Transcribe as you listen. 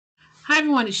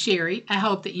everyone, it's Sherry. I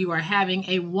hope that you are having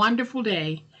a wonderful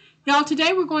day. Y'all,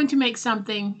 today we're going to make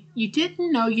something you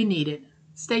didn't know you needed.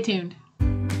 Stay tuned.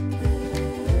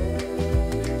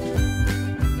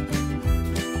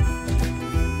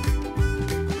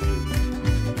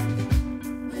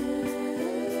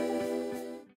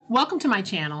 Welcome to my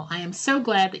channel. I am so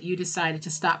glad that you decided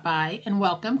to stop by, and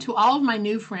welcome to all of my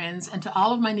new friends and to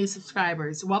all of my new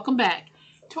subscribers. Welcome back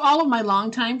to all of my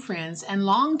longtime friends and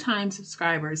longtime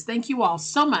subscribers. Thank you all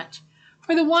so much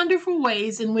for the wonderful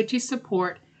ways in which you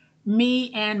support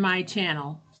me and my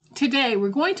channel. Today we're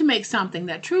going to make something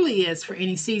that truly is for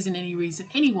any season, any reason,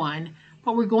 anyone,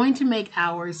 but we're going to make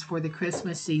ours for the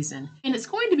Christmas season. And it's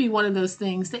going to be one of those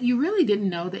things that you really didn't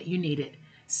know that you needed.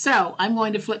 So I'm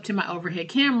going to flip to my overhead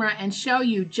camera and show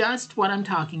you just what I'm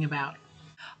talking about.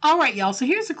 All right, y'all, so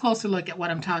here's a closer look at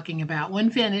what I'm talking about. When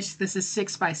finished, this is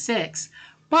 6 by 6,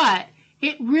 but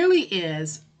it really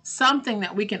is something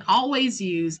that we can always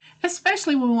use,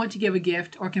 especially when we want to give a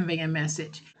gift or convey a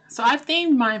message. So I've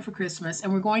themed mine for Christmas,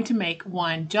 and we're going to make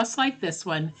one just like this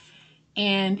one,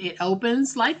 and it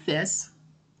opens like this.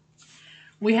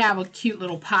 We have a cute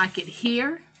little pocket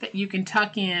here that you can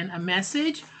tuck in a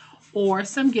message or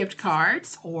some gift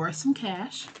cards or some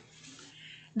cash.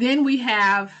 Then we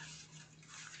have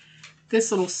this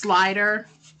little slider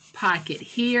pocket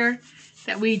here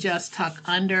that we just tuck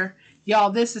under. Y'all,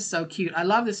 this is so cute. I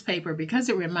love this paper because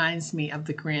it reminds me of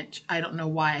the Grinch. I don't know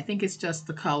why. I think it's just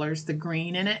the colors, the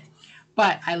green in it.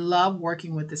 But I love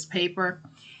working with this paper.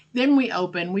 Then we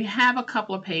open. We have a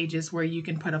couple of pages where you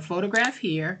can put a photograph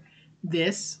here.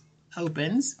 This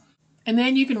opens. And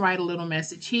then you can write a little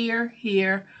message here,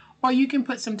 or you can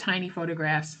put some tiny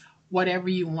photographs, whatever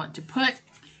you want to put.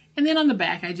 And then on the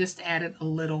back, I just added a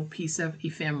little piece of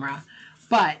ephemera.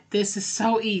 But this is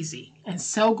so easy and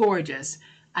so gorgeous.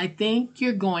 I think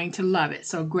you're going to love it.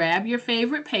 So grab your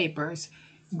favorite papers,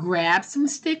 grab some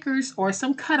stickers or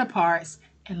some cut-aparts,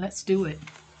 and let's do it.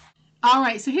 All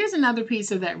right, so here's another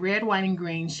piece of that red, white, and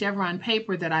green chevron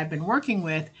paper that I've been working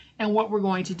with. And what we're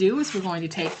going to do is we're going to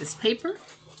take this paper.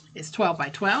 It's 12 by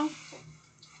 12.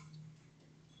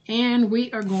 And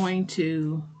we are going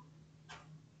to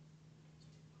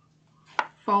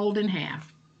fold in half.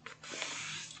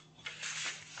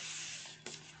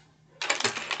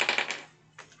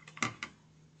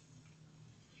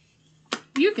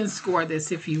 You can score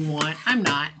this if you want. I'm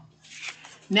not.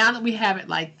 Now that we have it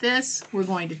like this, we're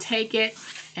going to take it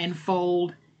and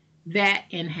fold that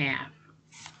in half.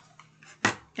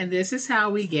 And this is how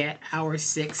we get our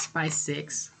 6 by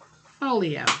 6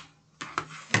 folio.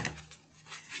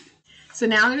 So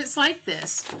now that it's like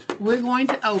this, we're going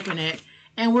to open it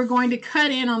and we're going to cut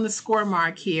in on the score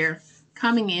mark here,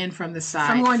 coming in from the side.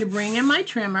 So I'm going to bring in my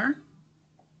trimmer.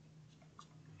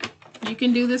 You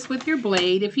can do this with your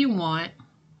blade if you want.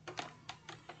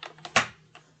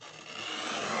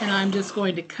 And I'm just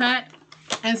going to cut.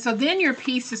 And so then your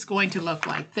piece is going to look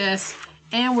like this.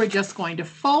 And we're just going to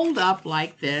fold up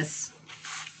like this.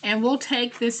 And we'll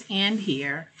take this end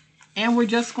here and we're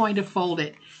just going to fold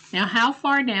it. Now, how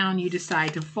far down you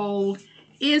decide to fold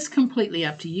is completely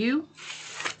up to you.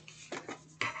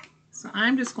 So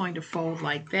I'm just going to fold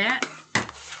like that.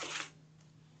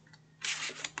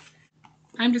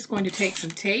 I'm just going to take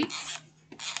some tape,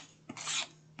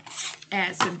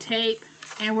 add some tape,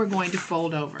 and we're going to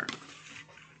fold over.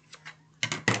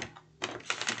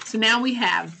 So now we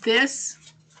have this,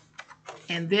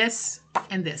 and this,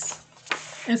 and this.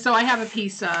 And so I have a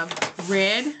piece of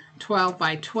red 12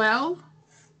 by 12.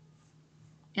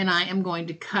 And I am going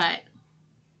to cut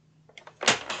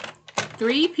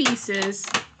 3 pieces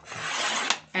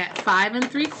at 5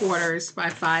 3/4 by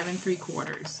 5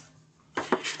 3/4.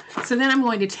 So then I'm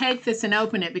going to take this and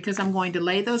open it because I'm going to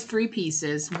lay those 3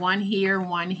 pieces, one here,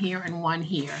 and one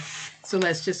here. So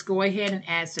let's just go ahead and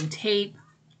add some tape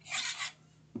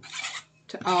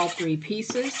to all 3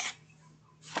 pieces.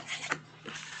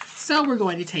 So we're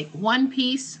going to take one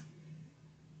piece,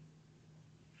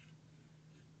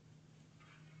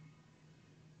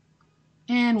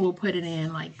 and we'll put it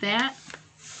in like that.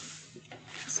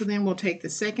 So then we'll take the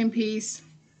second piece,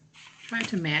 try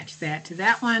to match that to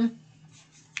that one.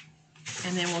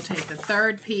 And then we'll take the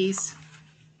third piece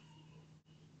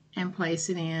and place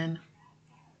it in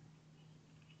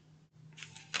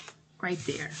right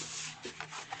there.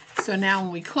 So now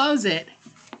when we close it,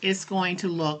 it's going to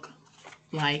look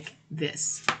like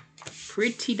this.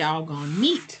 Pretty doggone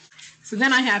neat. So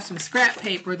then I have some scrap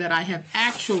paper that I have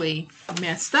actually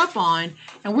messed up on,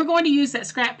 and we're going to use that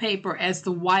scrap paper as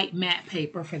the white matte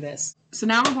paper for this. So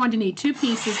now we're going to need 2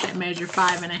 pieces that measure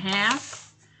 5 1/2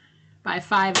 by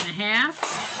 5 1/2.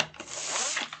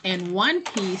 and one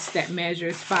piece that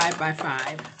measures 5 by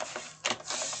 5.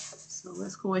 So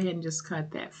let's go ahead and just cut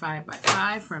that 5 by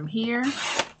 5 from here.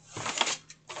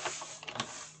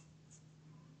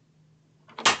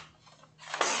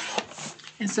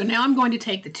 And so now I'm going to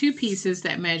take the two pieces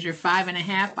that measure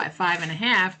 5.5 by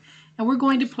 5.5, and we're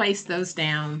going to place those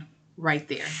down right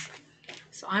there.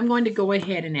 So I'm going to go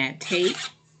ahead and add tape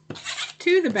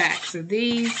to the backs of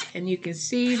these, and you can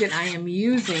see that I am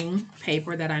using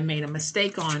paper that I made a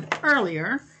mistake on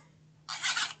earlier,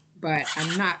 but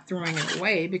I'm not throwing it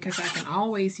away because I can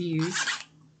always use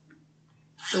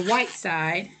the white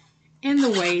side in the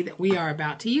way that we are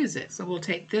about to use it. So we'll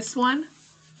take this one,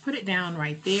 put it down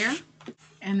right there,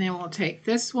 and then we'll take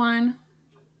this one,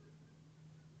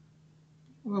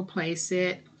 we'll place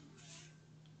it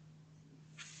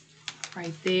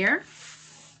right there.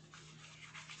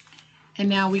 And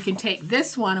now we can take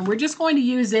this one, and we're just going to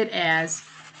use it as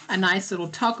a nice little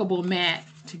tuckable mat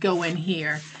to go in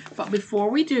here. But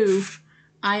before we do,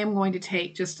 I am going to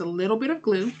take just a little bit of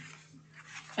glue,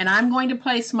 and I'm going to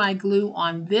place my glue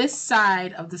on this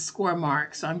side of the score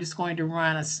mark. So I'm just going to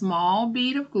run a small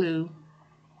bead of glue,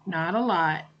 not a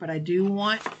lot, but I do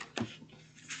want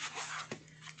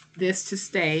this to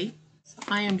stay. So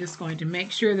I am just going to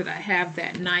make sure that I have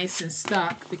that nice and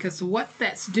stuck, because what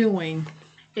that's doing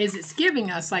is it's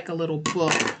giving us like a little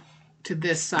book to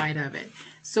this side of it.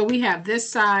 So we have this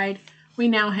side, we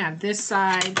now have this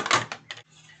side.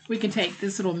 We can take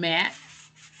this little mat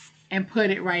and put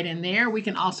it right in there. We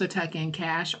can also tuck in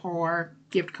cash or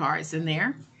gift cards in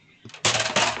there.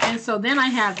 And so then I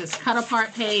have this cut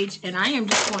apart page, and I am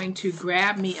just going to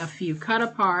grab me a few cut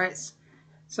aparts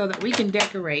so that we can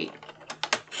decorate.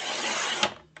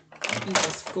 Let me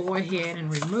just go ahead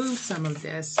and remove some of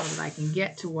this so that I can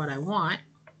get to what I want.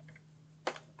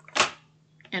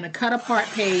 And a cut apart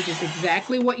page is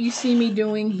exactly what you see me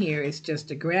doing here. It's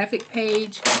just a graphic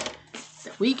page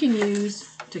that we can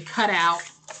use to cut out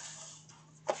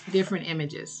different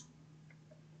images.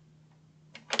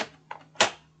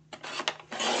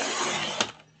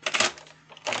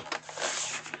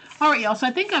 All right, y'all, so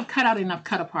I think I've cut out enough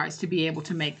cut aparts to be able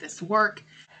to make this work.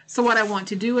 So what I want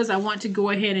to do is I want to go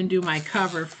ahead and do my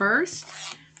cover first.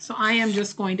 So I am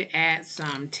just going to add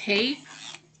some tape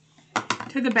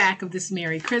to the back of this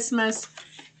Merry Christmas.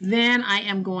 Then I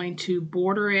am going to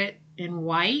border it in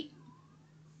white.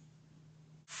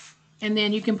 And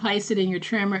then you can place it in your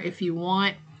trimmer if you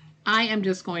want. I am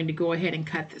just going to go ahead and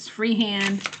cut this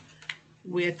freehand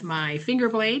with my finger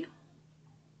blade.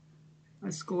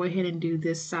 Let's go ahead and do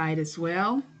this side as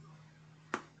well.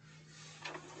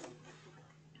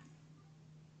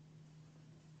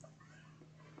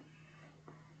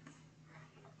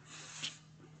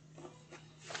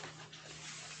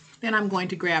 Then I'm going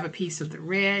to grab a piece of the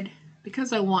red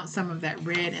because I want some of that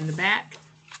red in the back.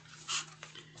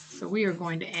 So we are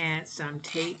going to add some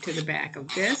tape to the back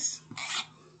of this.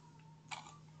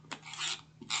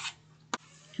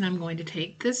 And I'm going to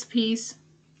take this piece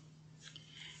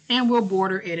and we'll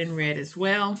border it in red as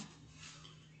well.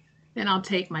 Then I'll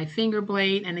take my finger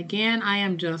blade, and again I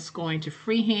am just going to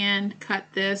freehand cut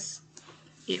this.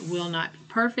 It will not be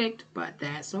perfect, but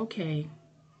that's okay.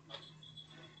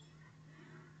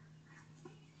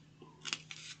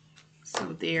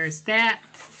 So there's that.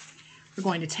 We're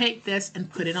going to take this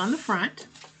and put it on the front.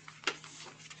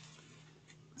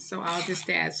 So I'll just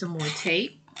add some more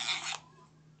tape.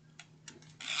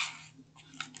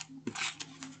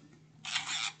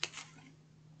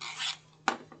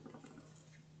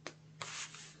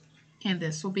 And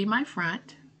this will be my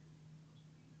front.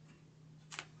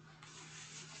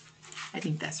 I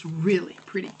think that's really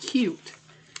pretty cute.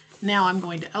 Now I'm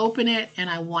going to open it, and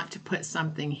I want to put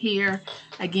something here.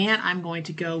 Again, I'm going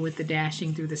to go with the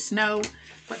Dashing Through the Snow,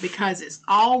 but because it's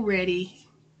already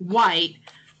white,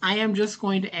 I am just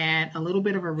going to add a little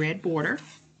bit of a red border.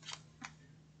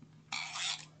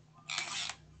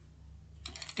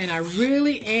 And I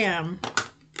really am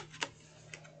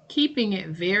keeping it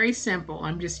very simple.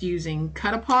 I'm just using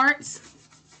cut aparts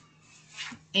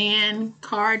and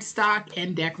cardstock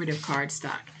and decorative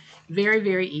cardstock. Very,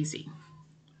 very easy.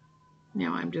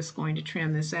 Now I'm just going to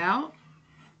trim this out.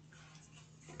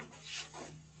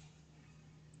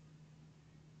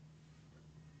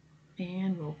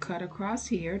 And we'll cut across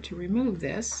here to remove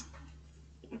this.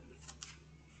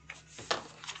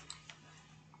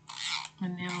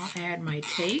 And now I'll add my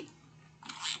tape.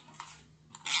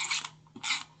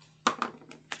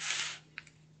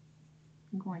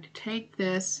 I'm going to take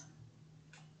this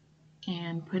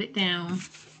and put it down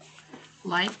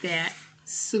like that.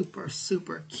 Super,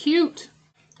 super cute.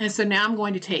 And so now I'm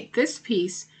going to take this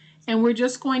piece and we're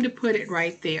just going to put it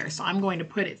right there. So I'm going to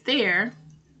put it there,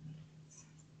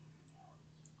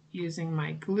 using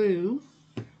my glue,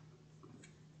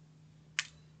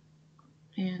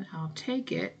 and I'll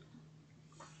take it,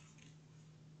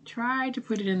 try to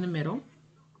put it in the middle.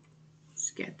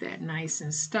 Let's get that nice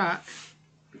and stuck.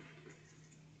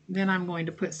 Then I'm going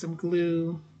to put some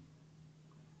glue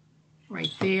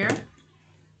right there.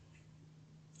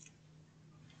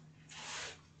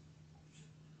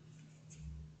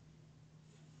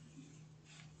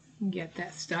 Get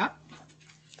that stuck.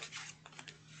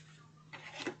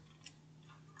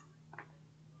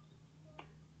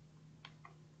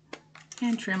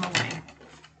 And trim away.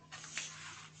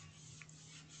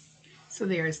 So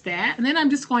there's that. And then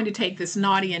I'm just going to take this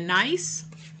Naughty and Nice,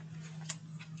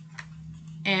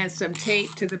 add some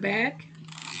tape to the back,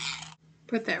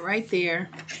 put that right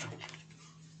there.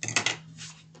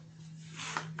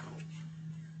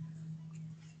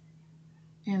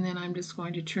 And then I'm just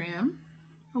going to trim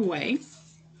away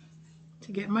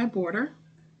to get my border.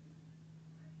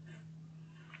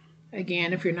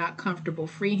 Again, if you're not comfortable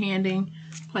freehanding,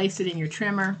 place it in your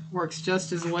trimmer. Works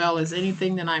just as well as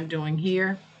anything that I'm doing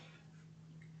here.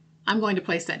 I'm going to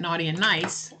place that Naughty and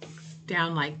Nice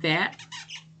down like that.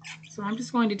 So I'm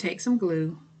just going to take some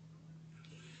glue,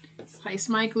 place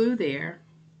my glue there,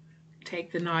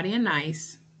 take the Naughty and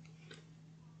Nice,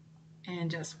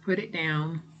 and just put it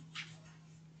down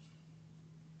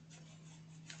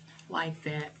like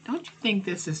that. Don't you think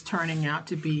this is turning out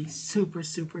to be super,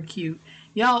 super cute?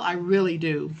 Y'all, I really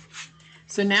do.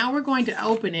 So now we're going to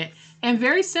open it, and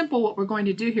very simple what we're going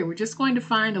to do here. We're just going to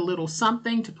find a little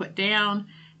something to put down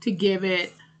to give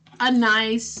it a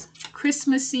nice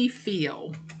Christmassy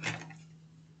feel.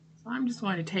 So I'm just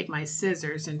going to take my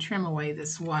scissors and trim away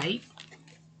this white.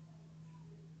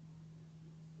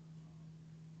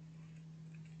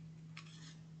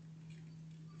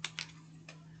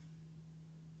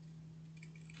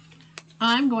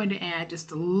 I'm going to add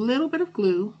just a little bit of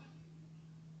glue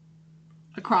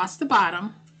across the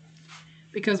bottom,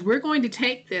 because we're going to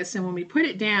take this, and when we put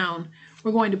it down,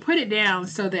 we're going to put it down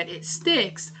so that it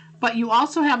sticks, but you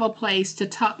also have a place to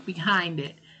tuck behind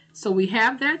it. So we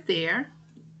have that there.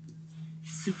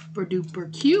 Super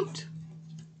duper cute.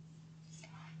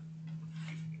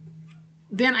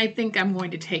 Then I think I'm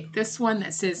going to take this one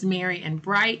that says Merry and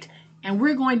Bright, and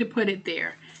we're going to put it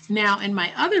there. Now in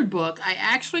my other book, I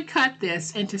actually cut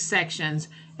this into sections,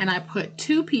 and I put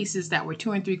 2 pieces that were 2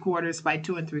 3/4 by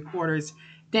 2 3/4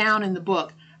 down in the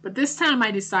book. But this time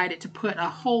I decided to put a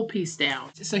whole piece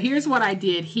down. So here's what I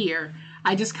did here.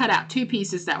 I just cut out 2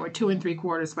 pieces that were 2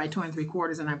 3/4 by 2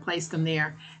 3/4, and I placed them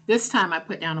there. This time I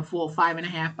put down a full 5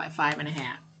 1/2 by 5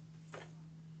 1/2.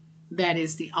 That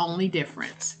is the only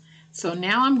difference. So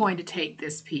now I'm going to take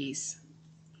this piece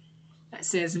that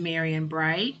says Merry and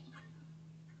Bright.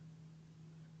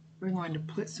 We're going to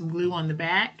put some glue on the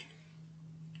back,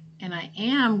 and I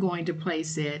am going to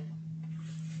place it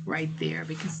right there,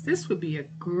 because this would be a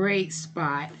great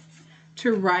spot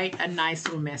to write a nice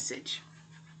little message.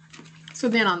 So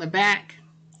then on the back,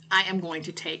 I am going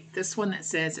to take this one that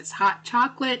says it's hot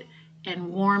chocolate and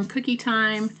warm cookie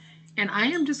time, and I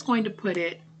am just going to put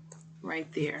it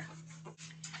right there.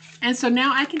 And so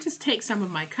now I can just take some of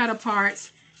my cut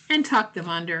aparts and tuck them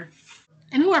under,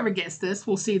 and whoever gets this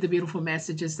will see the beautiful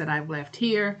messages that I've left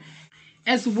here,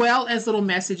 as well as little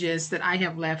messages that I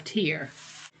have left here.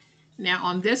 Now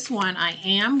on this one, I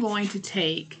am going to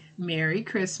take Merry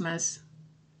Christmas,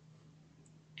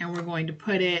 and we're going to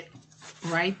put it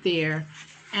right there,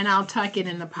 and I'll tuck it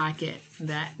in the pocket.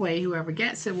 That way whoever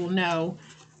gets it will know,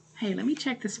 hey, let me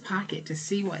check this pocket to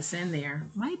see what's in there.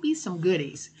 Might be some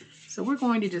goodies. So we're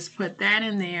going to just put that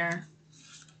in there,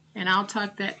 and I'll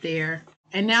tuck that there.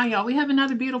 And now y'all, we have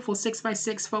another beautiful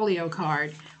 6x6 folio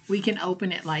card. We can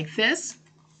open it like this.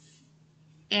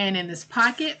 And in this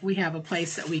pocket, we have a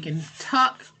place that we can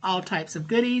tuck all types of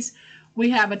goodies. We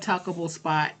have a tuckable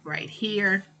spot right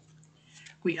here.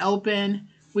 We open,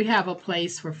 we have a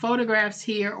place for photographs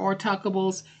here or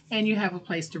tuckables, and you have a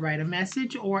place to write a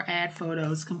message or add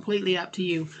photos, completely up to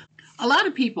you. A lot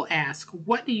of people ask,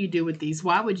 what do you do with these?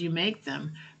 Why would you make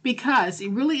them? Because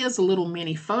it really is a little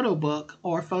mini photo book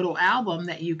or photo album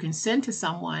that you can send to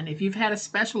someone. If you've had a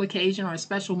special occasion or a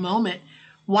special moment,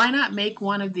 why not make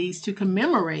one of these to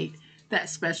commemorate that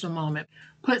special moment?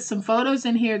 Put some photos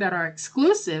in here that are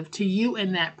exclusive to you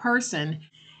and that person,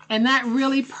 and that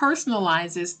really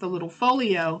personalizes the little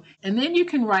folio. And then you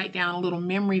can write down a little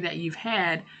memory that you've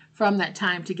had from that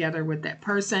time together with that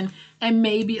person, and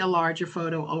maybe a larger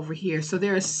photo over here. So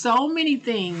there are so many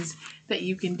things that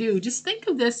you can do. Just think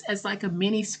of this as like a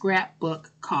mini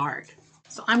scrapbook card.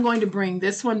 So I'm going to bring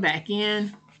this one back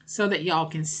in so that y'all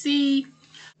can see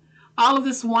all of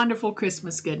this wonderful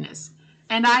Christmas goodness.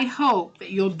 And I hope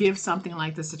that you'll give something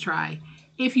like this a try.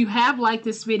 If you have liked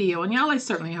this video, and y'all, I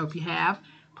certainly hope you have,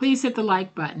 please hit the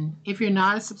like button. If you're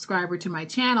not a subscriber to my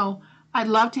channel, I'd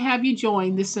love to have you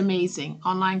join this amazing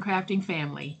online crafting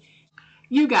family.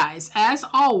 You guys, as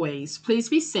always, please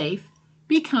be safe,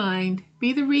 be kind,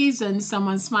 be the reason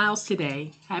someone smiles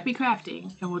today. Happy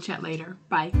crafting, and we'll chat later.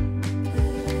 Bye.